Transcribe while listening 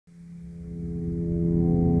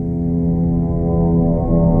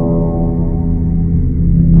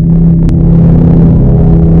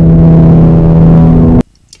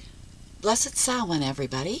Blessed Samhain,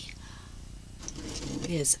 everybody. It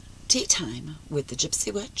is tea time with the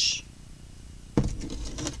Gypsy Witch.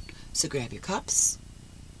 So grab your cups,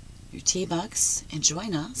 your tea mugs, and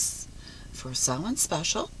join us for a Samhain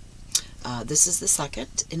special. This is the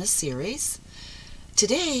second in a series.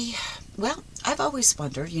 Today, well, I've always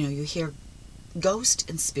wondered, you hear ghosts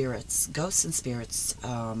and spirits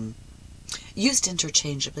used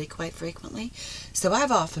interchangeably quite frequently. So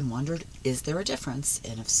I've often wondered, is there a difference?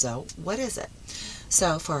 And if so, what is it?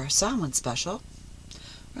 So for our Samhain special,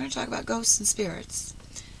 we're going to talk about ghosts and spirits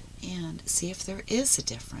and see if there is a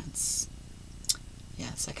difference.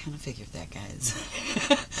 Yes, I kind of figured that, guys.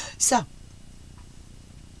 So,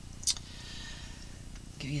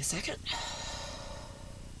 give me a second.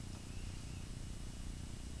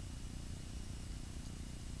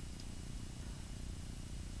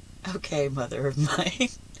 Okay, mother of mine.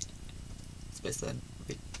 It's my son,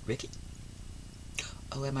 Ricky.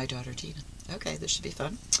 Oh, and my daughter, Tina. Okay, this should be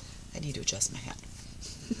fun. I need to adjust my hat.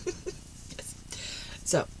 Yes.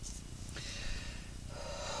 So,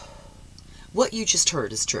 what you just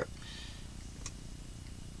heard is true.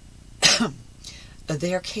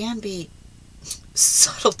 There can be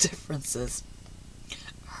subtle differences.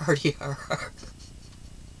 I'm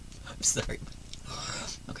sorry.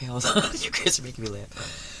 Okay, hold on. You guys are making me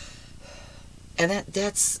laugh. And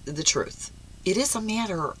that's the truth. It is a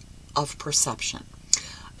matter of perception.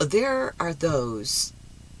 There are those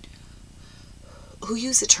who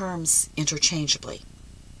use the terms interchangeably.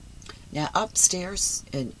 Now, upstairs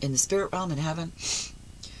in the spirit realm in heaven,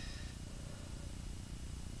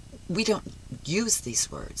 we don't use these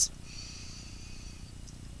words.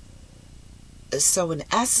 So, in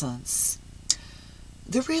essence,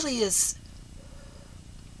 there really is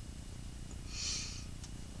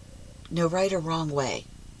no right or wrong way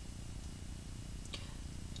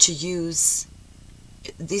to use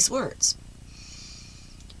these words.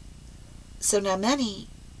 So now many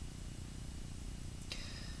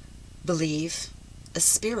believe a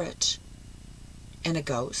spirit and a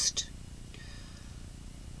ghost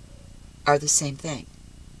are the same thing.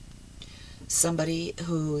 Somebody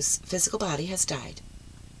whose physical body has died.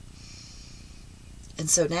 And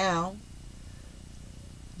so now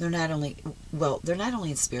they're not only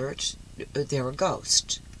in spirit, they're a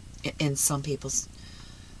ghost in some people's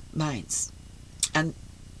minds. And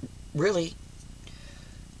really,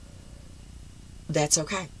 that's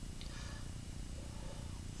okay.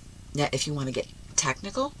 Now, if you want to get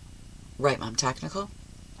technical, right, Mom, technical,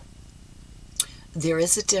 there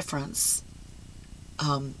is a difference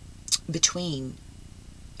between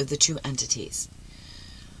the two entities.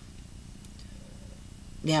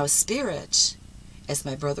 Now, a spirit, as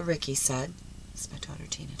my brother Ricky said, it's my daughter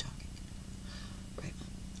Tina talking, right,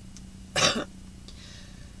 Mom?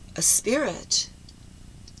 A spirit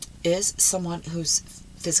is someone whose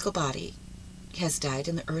physical body has died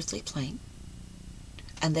in the earthly plane,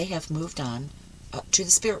 and they have moved on to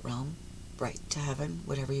the spirit realm, right, to heaven,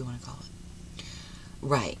 whatever you want to call it.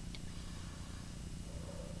 Right.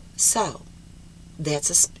 So,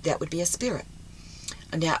 that would be a spirit.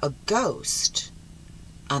 Now, a ghost,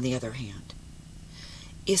 on the other hand,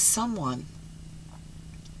 is someone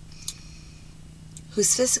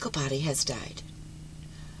whose physical body has died,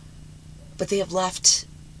 but they have left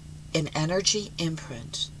an energy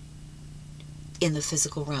imprint in the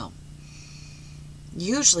physical realm.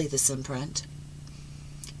 Usually this imprint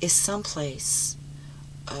is someplace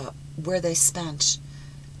where they spent,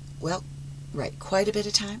 well, right, quite a bit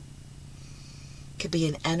of time. Could be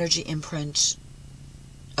an energy imprint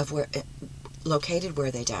of where located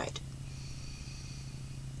where they died.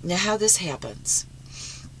 Now, how this happens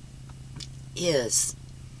is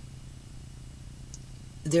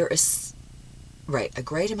there is, right, a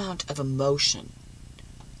great amount of emotion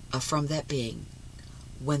from that being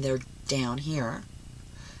when they're down here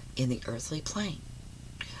in the earthly plane.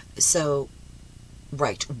 So,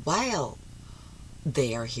 right, while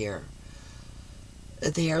they are here,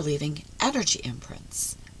 they are leaving energy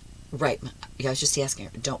imprints. Right, I was just asking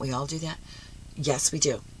her, don't we all do that? Yes, we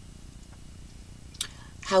do.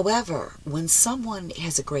 However, when someone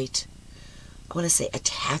has a great, I want to say,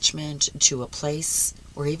 attachment to a place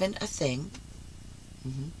or even a thing,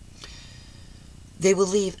 they will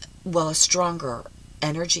leave, well, a stronger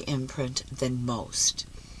energy imprint than most.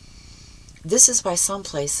 This is why some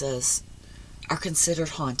places are considered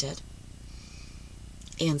haunted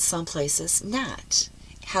and some places not.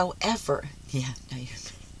 However, yeah, no,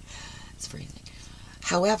 it's freezing.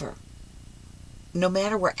 However, no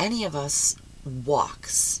matter where any of us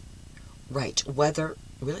walks, right, whether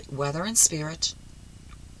in spirit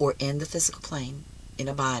or in the physical plane, in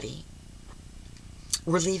a body,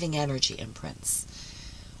 We're leaving energy imprints.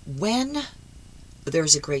 When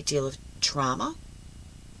there's a great deal of trauma,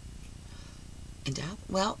 in death,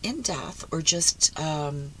 well, in death, or just,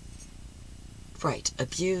 right,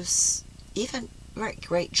 abuse, even, right,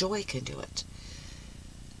 great joy can do it.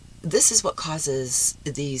 This is what causes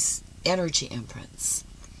these energy imprints.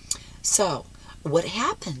 So, what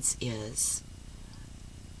happens is,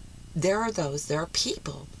 there are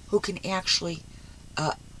people who can actually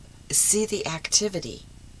see the activity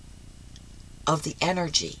of the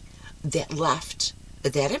energy that left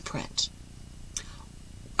that imprint.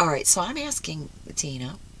 Alright, so I'm asking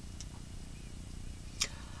Tina,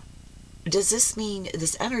 does this mean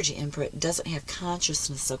this energy imprint doesn't have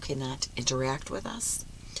consciousness, so cannot interact with us?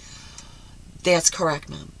 That's correct,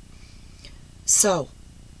 Mom. So,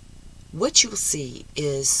 what you will see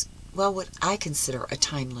is, well, what I consider a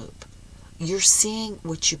time loop. You're seeing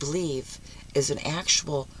what you believe is an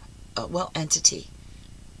actual, well, entity,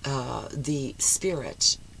 the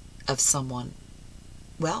spirit of someone,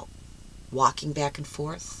 well, walking back and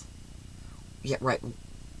forth, yeah, right,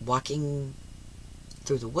 walking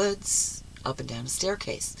through the woods, up and down a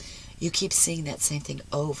staircase. You keep seeing that same thing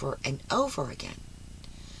over and over again.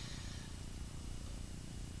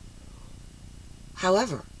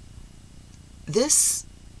 However, this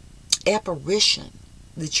apparition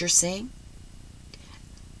that you're seeing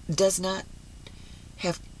does not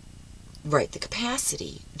have, right, the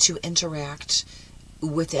capacity to interact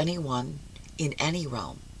with anyone in any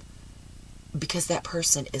realm, because that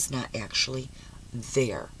person is not actually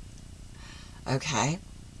there. Okay?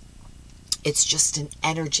 It's just an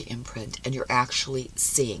energy imprint, and you're actually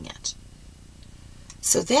seeing it.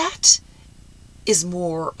 So that is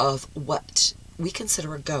more of what we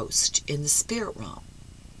consider a ghost in the spirit realm.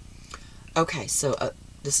 Okay, so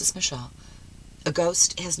this is Michelle. A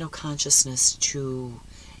ghost has no consciousness to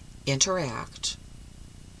interact.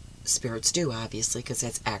 Spirits do, obviously, because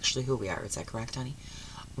that's actually who we are. Is that correct, honey?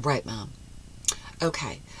 Right, Mom.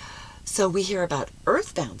 Okay, so we hear about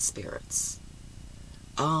earthbound spirits.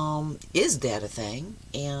 Is that a thing?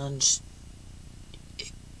 And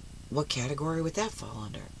what category would that fall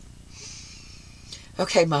under?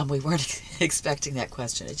 Okay, Mom, we weren't expecting that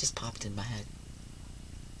question. It just popped in my head.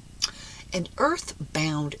 An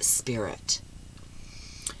earthbound spirit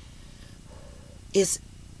is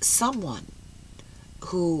someone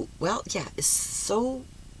who, well, yeah, is so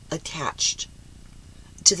attached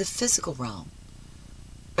to the physical realm,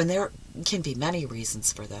 and there can be many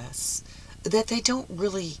reasons for this, that they don't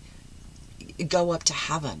really go up to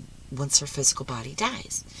heaven once their physical body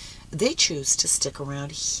dies. They choose to stick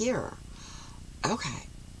around here. Okay.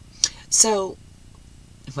 So,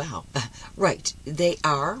 wow. Right. They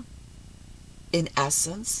are, in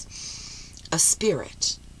essence, a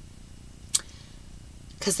spirit.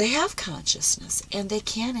 Because they have consciousness and they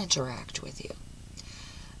can interact with you.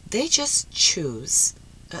 They just choose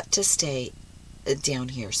to stay down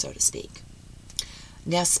here, so to speak.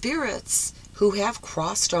 Now, spirits who have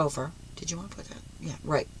crossed over, did you want to put that? Yeah,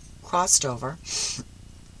 right, crossed over.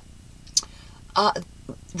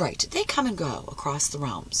 Right, they come and go across the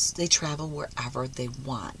realms. They travel wherever they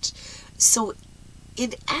want. So,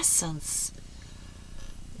 in essence,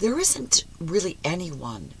 there isn't really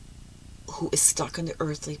anyone who is stuck in the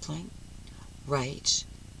earthly plane, right?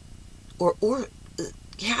 Or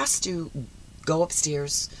has to go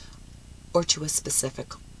upstairs or to a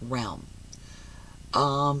specific realm.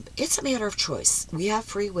 It's a matter of choice. We have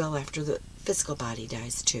free will after the physical body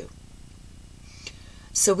dies too.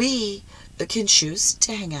 So we can choose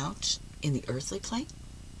to hang out in the earthly plane.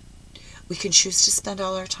 We can choose to spend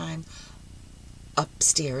all our time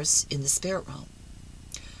upstairs in the spirit realm.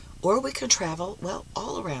 Or we can travel, well,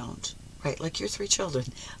 all around, right? Like your 3 children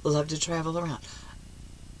love to travel around.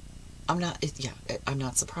 I'm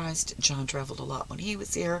not surprised. John traveled a lot when he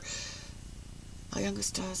was here. My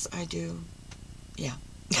youngest does. I do. Yeah.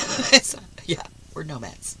 Yeah, we're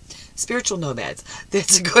nomads. Spiritual nomads.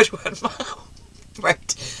 That's a good one, Mom.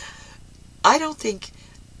 Right. I don't think,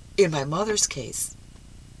 in my mother's case,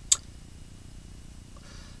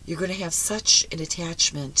 you're going to have such an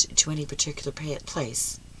attachment to any particular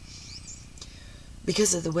place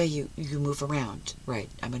because of the way you move around. Right.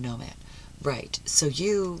 I'm a nomad. Right. So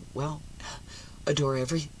you, well, adore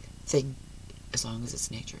everything as long as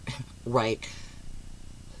it's nature. Right.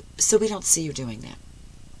 So we don't see you doing that.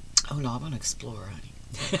 Oh, no, I'm an explorer,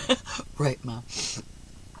 honey. Right, Mom.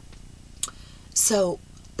 So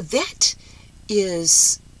that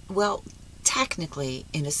is, well, technically,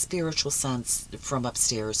 in a spiritual sense, from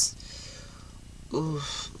upstairs,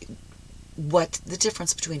 what the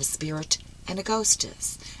difference between a spirit and a ghost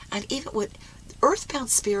is. And even with earthbound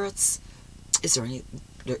spirits, Is there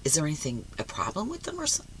anything, a problem with them or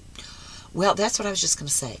something? Well, that's what I was just going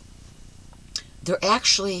to say. They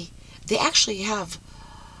actually have,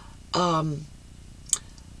 I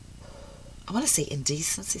want to say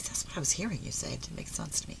indecency. That's what I was hearing you say. It didn't make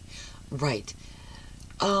sense to me. Right.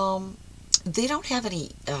 They don't have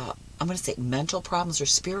any, I'm going to say mental problems or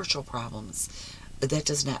spiritual problems. That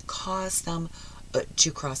does not cause them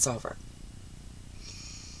to cross over.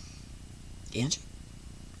 Angie?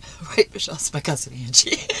 Right, Michelle's my cousin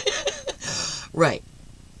Angie. Right.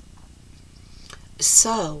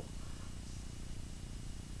 So,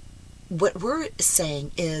 what we're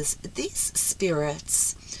saying is these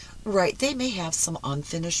spirits, right, they may have some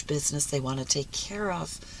unfinished business they want to take care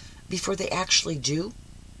of before they actually do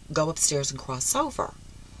go upstairs and cross over.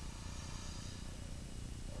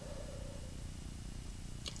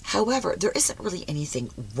 However, there isn't really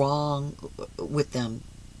anything wrong with them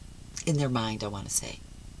in their mind, I want to say.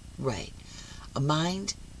 Right. A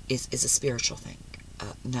mind is a spiritual thing,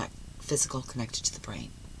 not physical, connected to the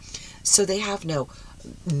brain. So they have no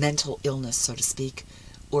mental illness, so to speak,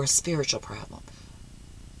 or a spiritual problem.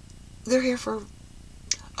 They're here for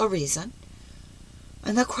a reason,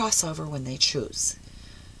 and they'll cross over when they choose.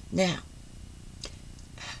 Now,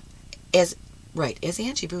 as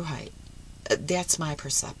Angie Buhite, that's my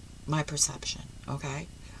perception, okay?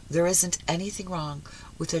 There isn't anything wrong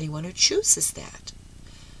with anyone who chooses that.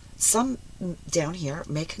 Some down here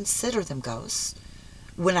may consider them ghosts.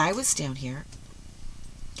 When I was down here,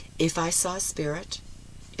 if I saw a spirit,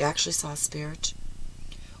 actually saw a spirit,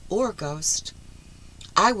 or a ghost,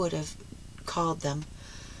 I would have called them,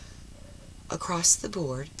 across the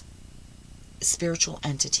board, spiritual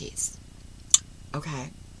entities.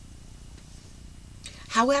 Okay?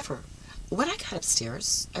 However, when I got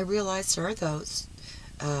upstairs, I realized there are those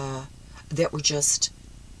that were just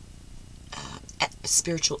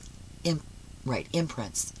spiritual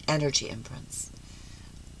imprints, energy imprints.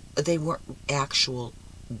 They weren't actual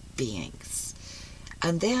beings.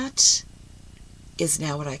 And that is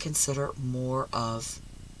now what I consider more of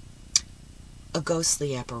a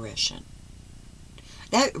ghostly apparition.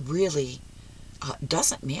 That really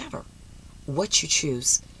doesn't matter what you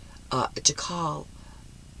choose to call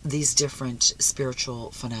these different spiritual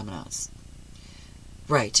phenomena.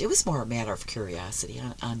 Right. It was more a matter of curiosity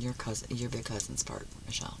on your big cousin's part,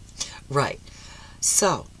 Michelle. Right.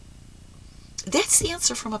 So, that's the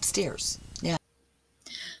answer from upstairs. Now,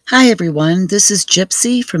 hi everyone, this is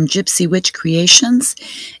Gypsy from Gypsy Witch Creations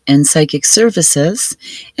and Psychic Services,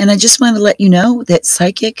 and I just want to let you know that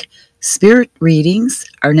psychic spirit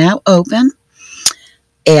readings are now open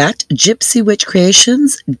at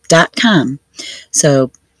gypsywitchcreations.com.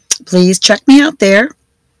 So please check me out there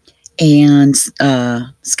and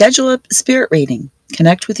schedule a spirit reading.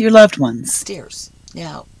 Connect with your loved ones. Upstairs.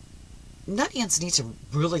 Now, Nuttians need to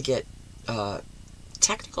really get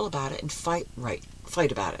technical about it and fight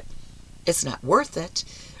about it. It's not worth it.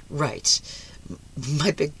 Right.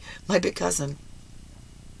 My big cousin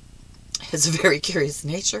has a very curious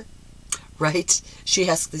nature. Right? She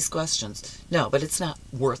asks these questions. No, but it's not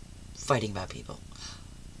worth fighting about people.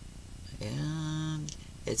 And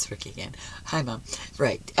it's Ricky again. Hi, Mom.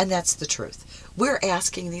 Right. And that's the truth. We're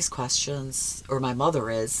asking these questions, or my mother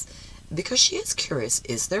is, because she is curious.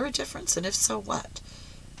 Is there a difference? And if so, what?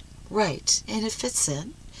 Right. And it fits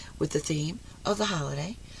in with the theme of the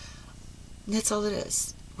holiday. That's all it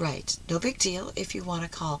is. Right. No big deal if you want to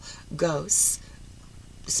call ghosts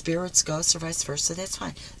spirits, ghosts, or vice versa. That's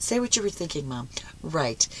fine. Say what you were thinking, Mom.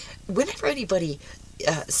 Right. Whenever anybody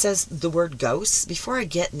says the word ghosts, before I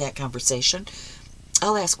get in that conversation,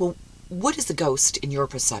 I'll ask, well, what is a ghost in your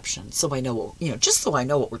perception? So I know, just so I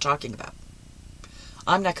know what we're talking about.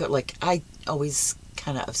 I'm not going to, I always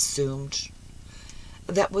kind of assumed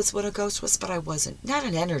that was what a ghost was, but I wasn't. Not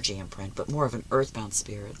an energy imprint, but more of an earthbound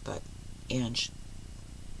spirit. But Ange,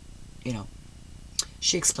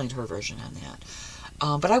 she explained her version on that.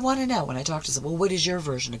 But I want to know when I talk to someone, well, what is your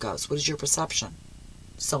version of ghost? What is your perception?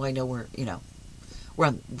 So I know we're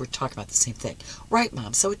talking about the same thing. Right,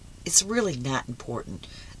 Mom? So it's really not important.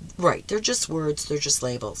 Right. They're just words. They're just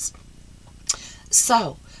labels.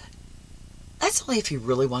 So that's only if you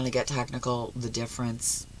really want to get technical, the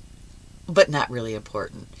difference, but not really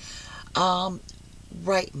important.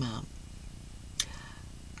 Right, Mom.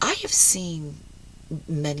 I have seen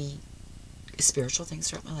many spiritual things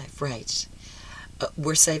throughout my life. Right.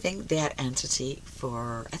 We're saving that entity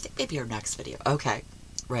for, I think, maybe our next video. Okay.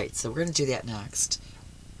 Right. So we're going to do that next.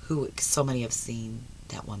 So many have seen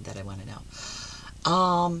that one that I want to know.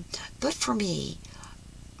 But for me,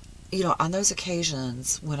 on those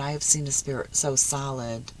occasions when I have seen a spirit so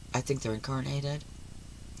solid, I think they're incarnated.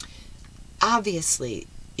 Obviously,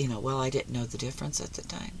 well, I didn't know the difference at the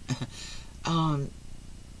time.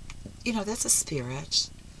 That's a spirit.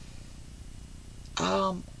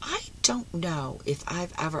 I don't know if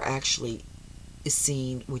I've ever actually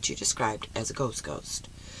seen what you described as a ghost.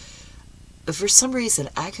 For some reason,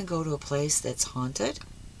 I can go to a place that's haunted,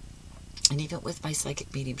 and even with my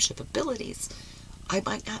psychic mediumship abilities, I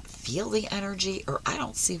might not feel the energy, or I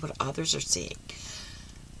don't see what others are seeing.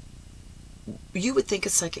 You would think a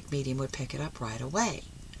psychic medium would pick it up right away.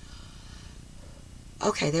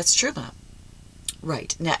 Okay, that's true, Mom.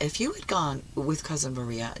 Right. Now, if you had gone with Cousin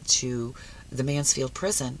Maria to the Mansfield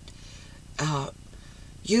prison,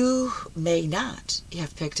 you may not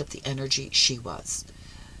have picked up the energy she was.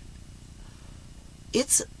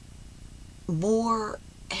 It's more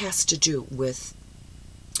has to do with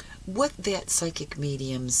what that psychic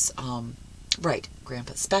medium's,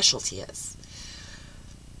 Grandpa's specialty is.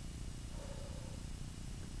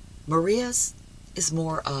 Maria's is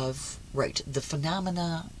more of, the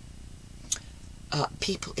phenomena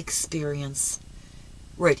people experience,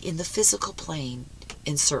 in the physical plane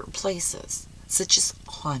in certain places, such as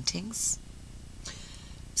hauntings,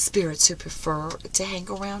 spirits who prefer to hang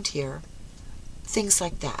around here, things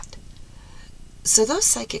like that. So those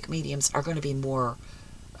psychic mediums are going to be more,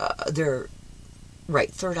 third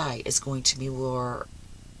eye is going to be more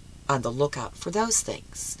on the lookout for those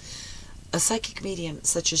things. A psychic medium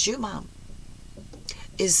such as you, Mom,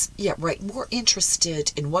 is, more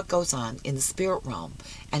interested in what goes on in the spirit realm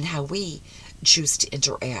and how we choose to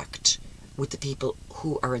interact with the people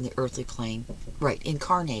who are in the earthly plane,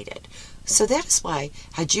 incarnated. So that is why,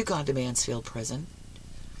 had you gone to Mansfield Prison,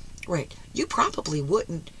 you probably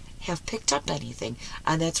wouldn't have picked up anything.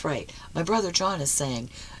 And that's right. My brother John is saying,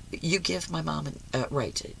 you give my mom,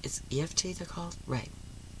 it's EFT they're called?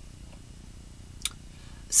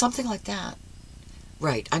 Something like that.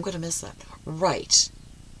 I'm going to miss that.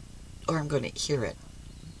 Or I'm going to hear it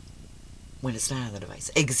when it's not on the device.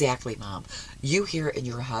 Exactly, Mom. You hear it in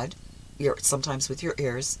your head. Sometimes with your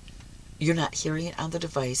ears. You're not hearing it on the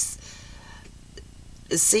device.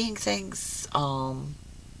 Seeing things,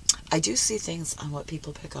 I do see things on what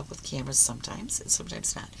people pick up with cameras sometimes, and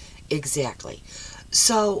sometimes not. Exactly.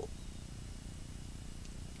 So,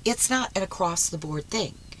 it's not an across-the-board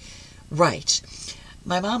thing.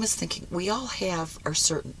 My mom is thinking, we all have our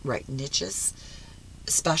certain, niches,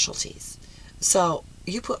 specialties. So,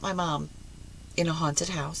 you put my mom in a haunted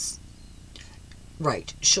house,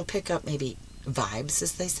 she'll pick up maybe vibes,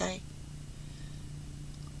 as they say.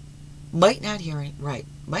 Might not hear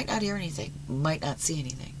anything, might not see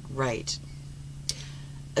anything,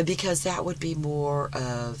 because that would be more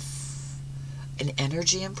of an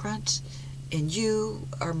energy imprint, and you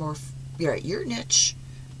are more, your niche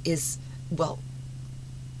is,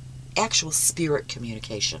 actual spirit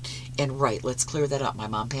communication. And let's clear that up. My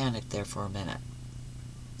mom panicked there for a minute.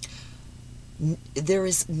 There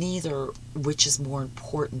is neither which is more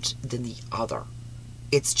important than the other.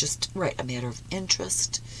 It's just, a matter of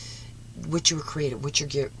interest, what you were created, what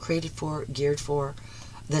you're created for, geared for.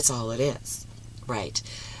 That's all it is.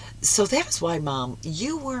 So that's why, Mom,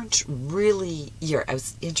 you weren't really, I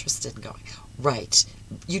was interested in going.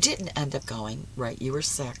 You didn't end up going, you were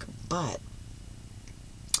sick, but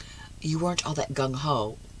you weren't all that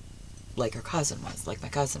gung-ho like her cousin was, like my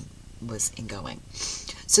cousin was in going.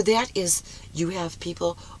 So that is, you have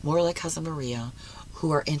people more like Cousin Maria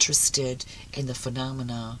who are interested in the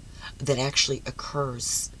phenomena that actually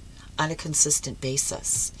occurs on a consistent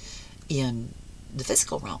basis in the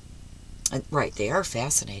physical realm. And, they are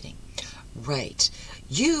fascinating.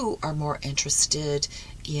 You are more interested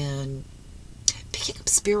in picking up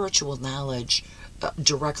spiritual knowledge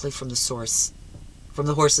directly from the source, from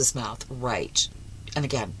the horse's mouth. And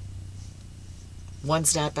again,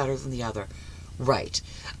 one's not better than the other.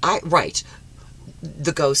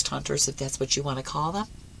 The ghost hunters, if that's what you want to call them.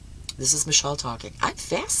 This is Michelle talking. I'm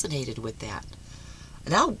fascinated with that.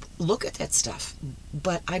 And I'll look at that stuff.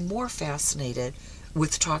 But I'm more fascinated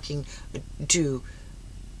with talking to,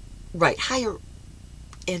 higher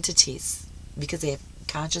entities. Because they have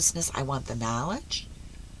consciousness. I want the knowledge.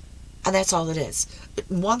 And that's all it is.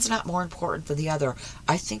 One's not more important than the other.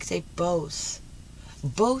 I think they both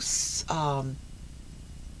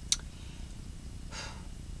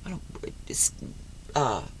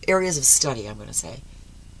areas of study, I'm going to say,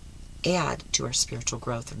 add to our spiritual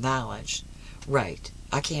growth and knowledge.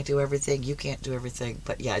 I can't do everything, you can't do everything,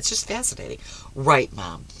 but it's just fascinating.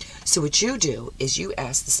 Mom. So what you do is you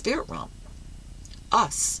ask the spirit realm,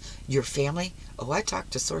 us, your family. Oh, I talk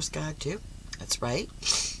to Source God too. That's right.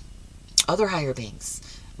 Other higher beings.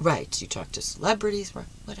 You talk to celebrities,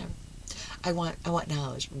 whatever. I want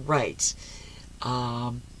knowledge. Right.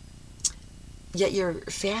 Yet you're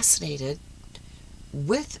fascinated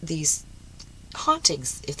with these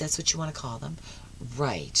hauntings, if that's what you want to call them.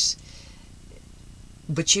 Right.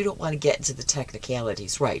 But you don't want to get into the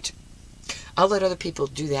technicalities. Right. I'll let other people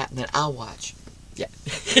do that and then I'll watch. Yeah.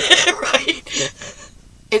 Right.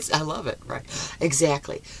 I love it. Right.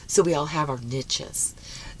 Exactly. So we all have our niches.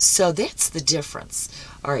 So that's the difference.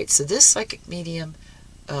 All right. So this psychic medium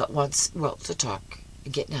wants, well, to talk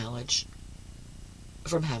and get knowledge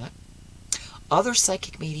from heaven. Other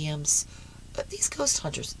psychic mediums, these ghost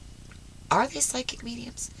hunters, are they psychic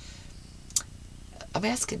mediums? I'm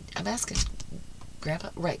asking Grandpa.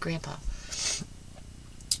 Right, Grandpa.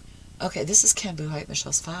 Okay, this is Ken Buhite,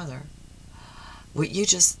 Michelle's father.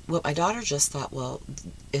 What my daughter just thought, well,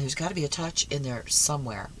 there's got to be a touch in there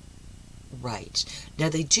somewhere. Right. Now,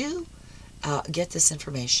 they do get this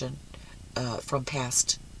information from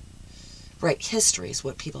past, right, histories,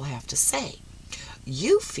 what people have to say.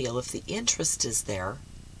 You feel if the interest is there,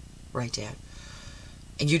 right, Dad?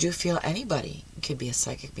 And you do feel anybody can be a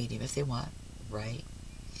psychic medium if they want, right?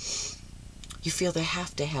 You feel they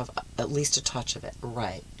have to have at least a touch of it,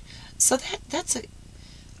 right? So that's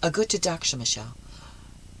a good deduction, Michelle.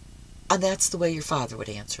 And that's the way your father would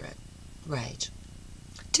answer it, right?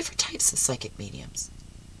 Different types of psychic mediums,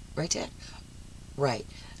 right, Dad? Right.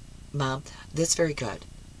 Mom, that's very good.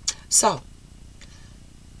 So,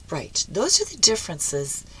 right, those are the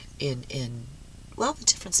differences in well, the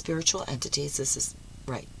different spiritual entities. This is,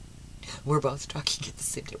 right. We're both talking at the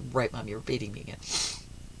same time. Right, Mom, you're repeating me again.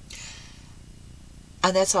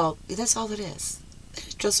 And that's all it is.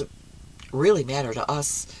 It doesn't really matter to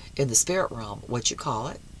us in the spirit realm what you call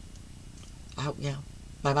it. Yeah,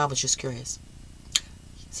 my mom was just curious.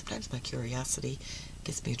 Sometimes my curiosity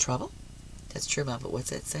gets me in trouble. That's true, Mom, but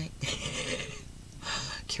what's that saying?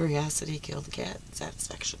 Curiosity killed the cat.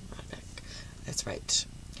 Satisfaction brought back. That's right.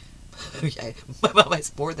 My mom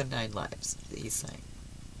has more than 9 lives, he's saying.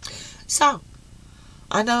 So,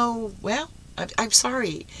 I know, well, I'm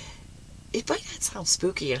sorry. It might not sound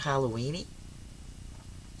spooky and Halloweeny.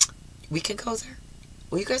 We can go there.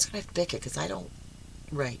 Well, you guys are going to have to pick it, because I don't...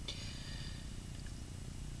 Right.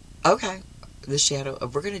 Okay. The shadow...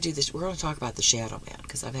 We're going to do this... We're going to talk about the Shadow Man,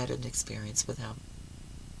 because I've had an experience with him.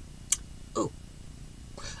 Oh.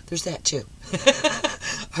 There's that, too.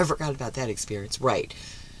 I forgot about that experience. Right.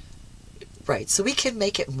 Right. So we can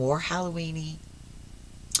make it more Halloweeny,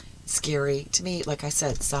 scary. To me, like I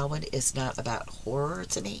said, Samhain is not about horror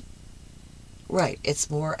to me. Right. It's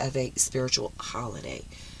more of a spiritual holiday.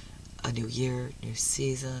 A new year, new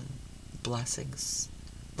season, blessings,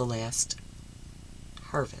 the last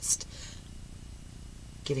harvest,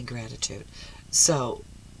 giving gratitude. So,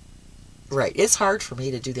 right, it's hard for me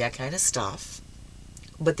to do that kind of stuff,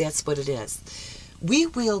 but that's what it is. We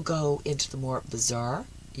will go into the more bizarre.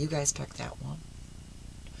 You guys pick that one.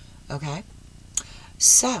 Okay?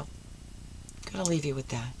 So, I'm going to leave you with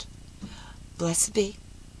that. Blessed be,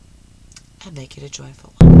 and make it a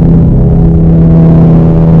joyful one.